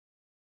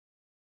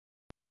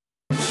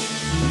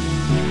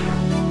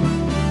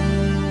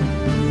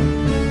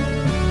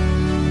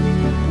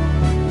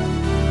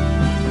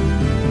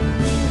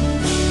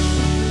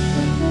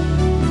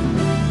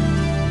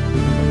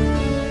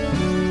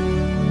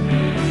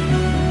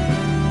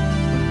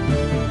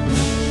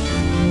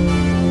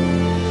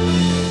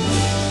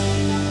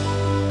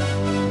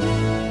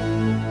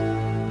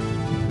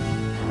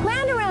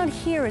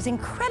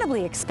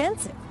incredibly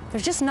expensive.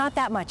 There's just not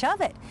that much of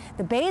it.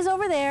 The bay's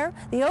over there,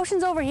 the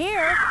ocean's over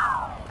here,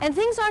 and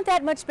things aren't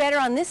that much better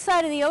on this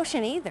side of the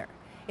ocean either.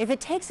 If it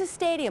takes a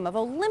stadium of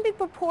Olympic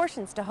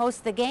proportions to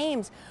host the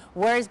Games,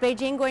 where is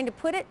Beijing going to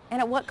put it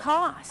and at what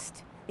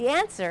cost? The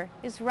answer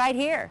is right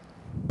here.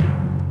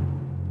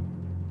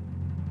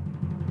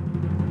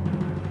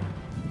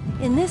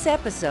 In this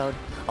episode,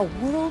 a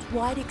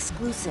worldwide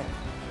exclusive.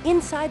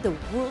 Inside the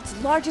world's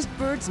largest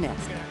bird's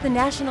nest, the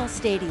National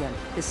Stadium,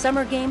 the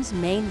Summer Games'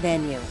 main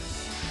venue.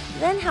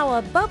 Then how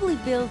a bubbly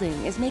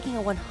building is making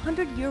a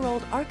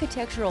 100-year-old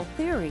architectural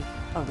theory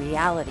a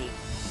reality.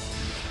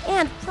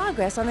 And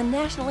progress on the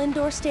National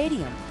Indoor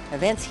Stadium.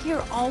 Events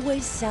here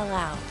always sell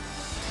out.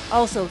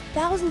 Also,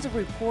 thousands of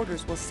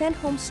reporters will send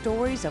home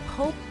stories of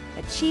hope,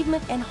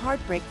 achievement, and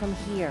heartbreak from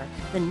here,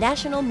 the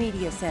National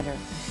Media Center.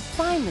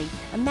 Finally,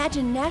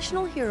 imagine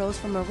national heroes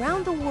from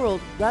around the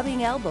world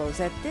rubbing elbows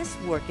at this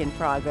work in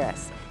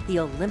progress, the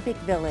Olympic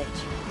Village.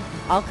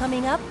 All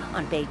coming up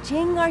on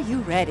Beijing, Are You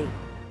Ready?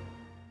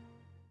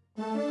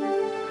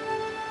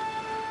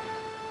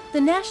 The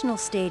National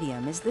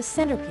Stadium is the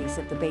centerpiece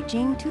of the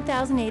Beijing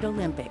 2008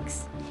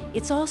 Olympics.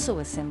 It's also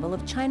a symbol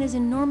of China's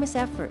enormous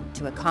effort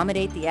to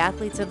accommodate the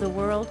athletes of the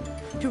world,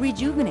 to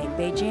rejuvenate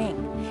Beijing,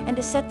 and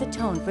to set the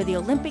tone for the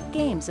Olympic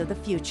Games of the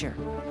future.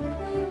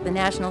 The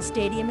National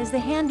Stadium is the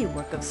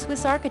handiwork of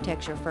Swiss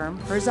architecture firm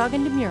Herzog & de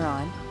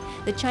Meuron,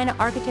 the China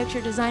Architecture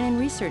Design and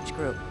Research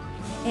Group,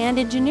 and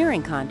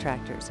engineering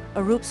contractors,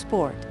 Arup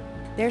Sport.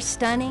 Their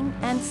stunning,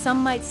 and some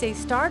might say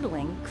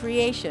startling,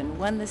 creation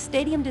won the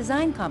stadium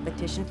design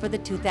competition for the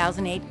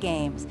 2008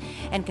 Games,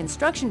 and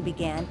construction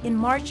began in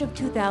March of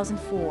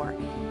 2004.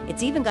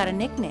 It's even got a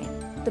nickname,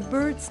 the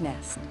Bird's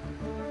Nest.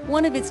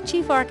 One of its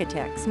chief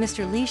architects,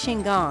 Mr. Li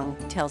Xinggang,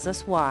 tells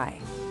us why.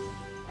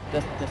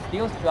 The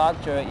steel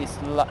structure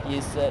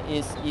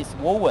is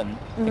woven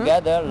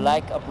together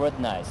like a bird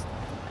nest.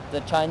 The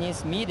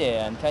Chinese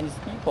media and Chinese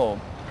people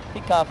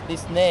pick up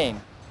this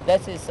name.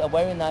 That is a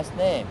very nice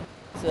name.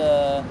 It's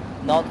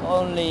not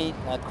only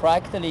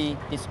correctly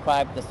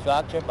describe the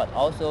structure, but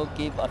also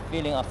give a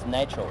feeling of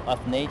nature.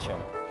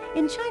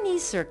 In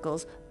Chinese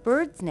circles,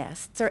 birds'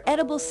 nests are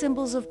edible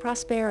symbols of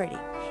prosperity,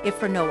 if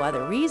for no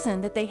other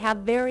reason that they have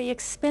very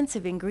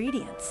expensive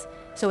ingredients.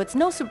 So it's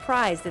no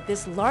surprise that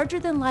this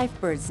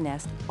larger-than-life bird's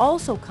nest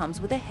also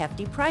comes with a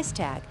hefty price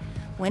tag.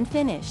 When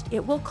finished,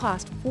 it will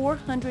cost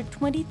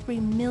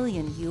 $423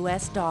 million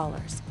US.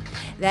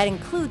 That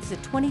includes the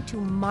 22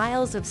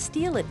 miles of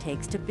steel it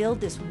takes to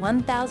build this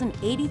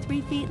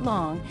 1,083 feet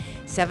long,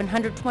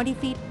 720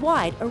 feet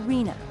wide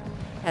arena.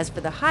 As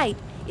for the height,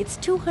 it's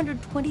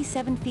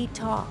 227 feet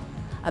tall,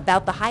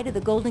 about the height of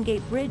the Golden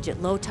Gate Bridge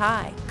at low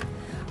tide.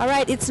 All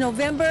right, it's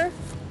November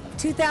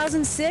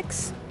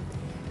 2006.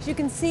 As you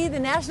can see, the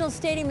National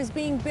Stadium is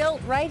being built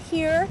right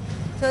here,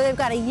 so they've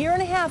got a year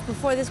and a half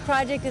before this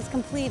project is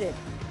completed.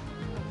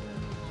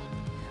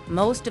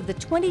 Most of the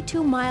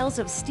 22 miles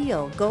of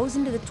steel goes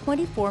into the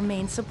 24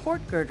 main support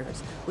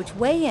girders, which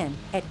weigh in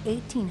at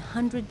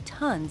 1,800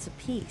 tons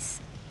apiece.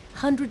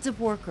 Hundreds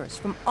of workers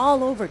from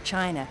all over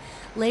China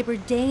labor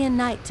day and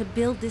night to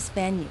build this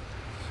venue.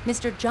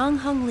 Mr.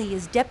 Zhang Hengli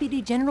is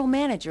Deputy General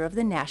Manager of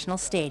the National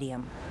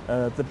Stadium.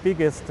 The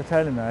biggest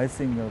challenge, I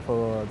think,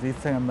 for this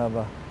kind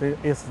of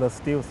is the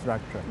steel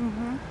structure.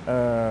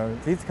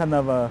 This kind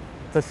of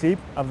the shape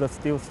of the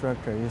steel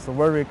structure is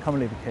very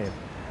complicated.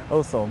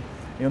 Also,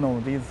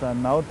 these are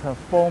not a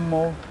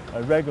formal,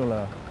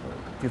 regular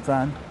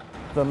design.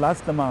 The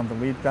last month,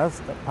 we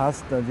just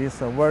passed this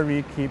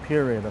very key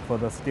period for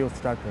the steel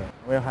structure.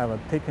 We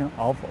have taken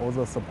off all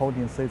the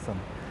supporting system.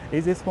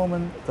 At this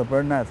moment, the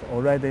bird nest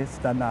already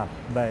stand up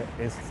by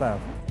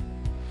itself.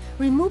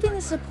 Removing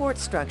the support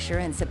structure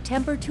in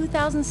September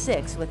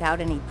 2006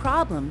 without any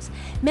problems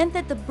meant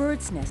that the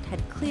bird's nest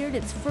had cleared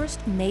its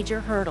first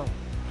major hurdle.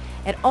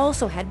 It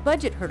also had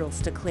budget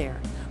hurdles to clear,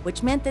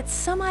 which meant that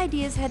some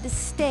ideas had to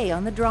stay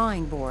on the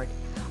drawing board.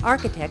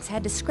 Architects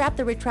had to scrap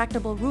the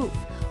retractable roof,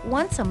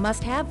 once a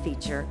must-have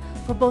feature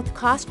for both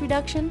cost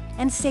reduction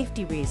and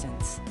safety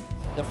reasons.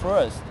 The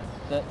first,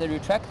 the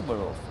retractable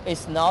roof,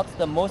 is not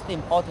the most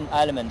important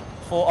element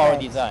for our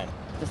design.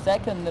 The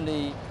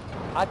secondly,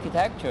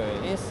 architecture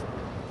is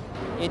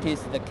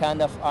the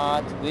kind of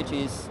art which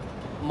is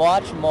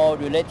much more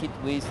related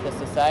with the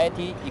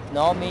society,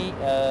 economy,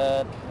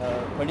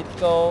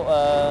 political,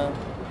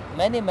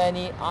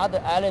 many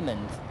other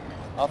elements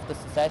of the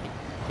society.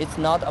 It's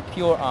not a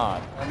pure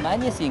art.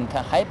 Many things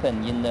can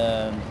happen in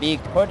a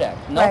big project,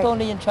 not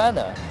only in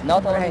China,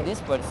 not only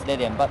this bird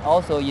stadium, but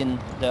also in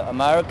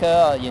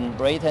America, in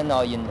Britain,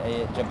 or in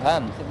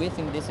Japan. We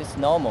think this is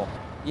normal.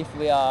 If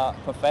we are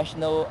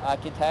professional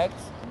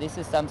architects, this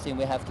is something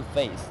we have to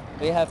face.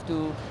 We have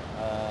to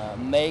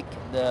make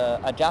the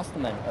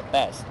adjustment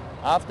best.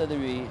 After the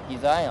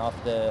redesign of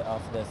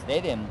the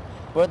stadium,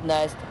 bird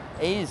nest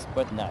is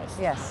bird nest.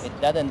 Yes.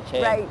 It doesn't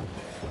change. Right.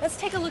 Let's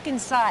take a look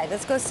inside.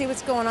 Let's go see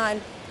what's going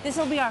on. This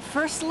will be our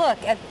first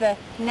look at the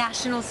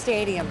National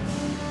Stadium.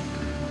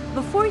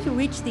 Before you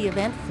reach the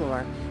event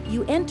floor,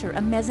 you enter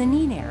a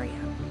mezzanine area.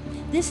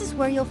 This is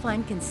where you'll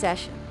find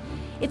concession.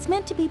 It's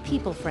meant to be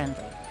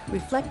people-friendly,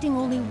 reflecting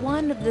only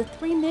one of the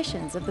 3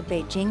 missions of the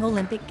Beijing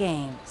Olympic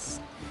Games.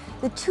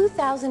 The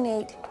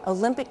 2008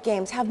 Olympic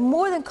Games have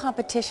more than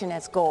competition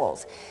as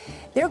goals.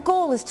 Their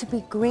goal is to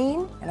be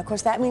green, and of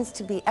course that means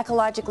to be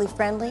ecologically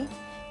friendly.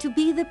 To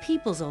be the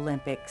People's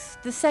Olympics,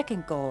 the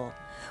second goal,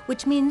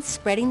 which means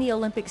spreading the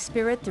Olympic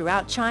spirit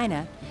throughout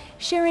China,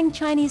 sharing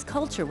Chinese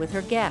culture with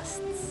her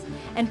guests,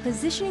 and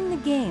positioning the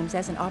Games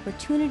as an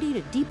opportunity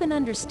to deepen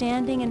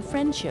understanding and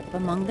friendship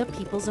among the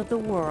peoples of the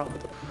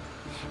world.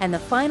 And the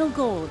final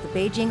goal of the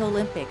Beijing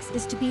Olympics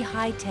is to be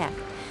high-tech,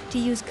 to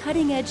use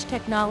cutting-edge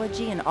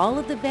technology in all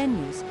of the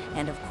venues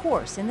and, of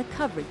course, in the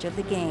coverage of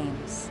the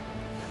Games.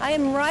 I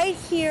am right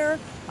here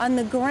on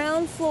the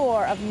ground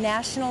floor of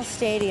National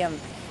Stadium,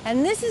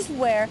 and this is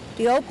where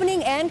the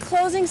opening and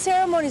closing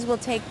ceremonies will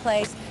take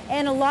place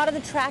and a lot of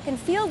the track and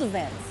field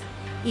events.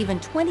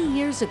 Even 20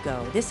 years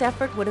ago, this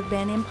effort would have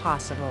been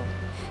impossible.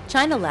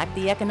 China lacked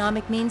the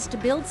economic means to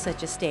build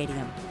such a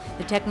stadium,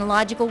 the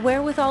technological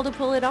wherewithal to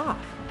pull it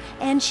off,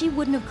 and she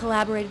wouldn't have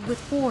collaborated with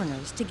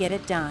foreigners to get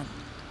it done.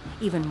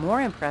 Even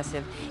more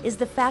impressive is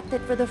the fact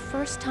that for the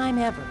first time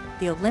ever,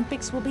 the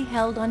Olympics will be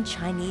held on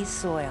Chinese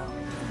soil.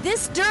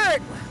 This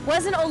dirt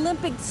wasn't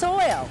Olympic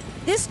soil.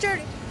 This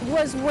dirt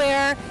was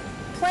where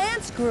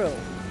plants grew,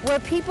 where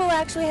people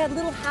actually had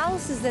little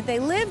houses that they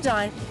lived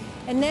on,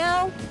 and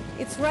now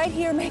it's right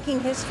here making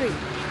history.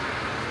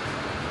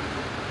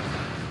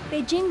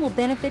 Beijing will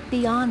benefit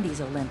beyond these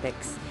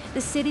Olympics.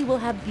 The city will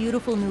have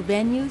beautiful new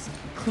venues,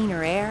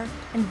 cleaner air,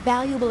 and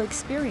valuable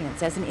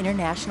experience as an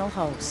international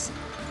host.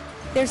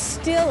 There's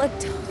still a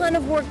ton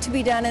of work to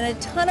be done and a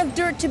ton of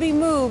dirt to be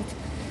moved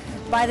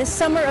by the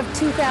summer of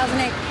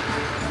 2008.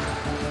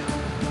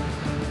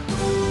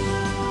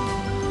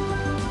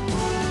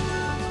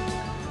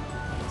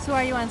 So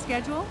are you on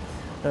schedule?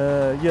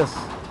 Yes,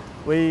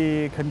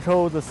 we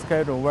control the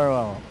schedule very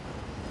well.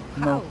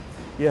 How?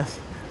 Yes,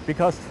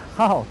 because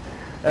how?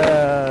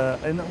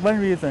 And one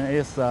reason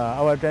is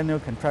our general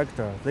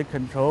contractor. They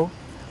control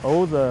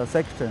all the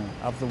section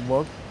of the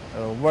work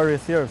very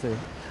seriously,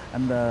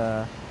 and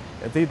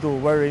they do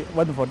very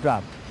wonderful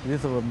job.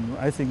 This is,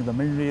 I think, the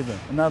main reason.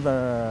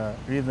 Another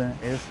reason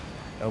is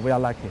we are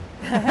lucky.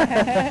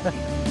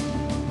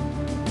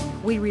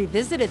 We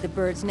revisited the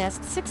bird's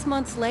nest 6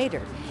 months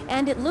later,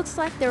 and it looks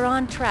like they're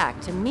on track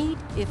to meet,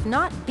 if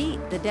not beat,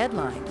 the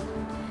deadline.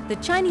 The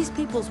Chinese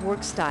people's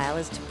work style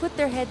is to put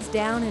their heads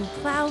down and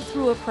plow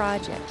through a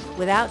project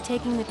without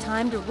taking the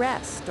time to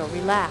rest or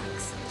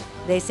relax.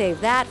 They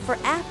save that for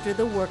after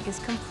the work is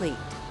complete.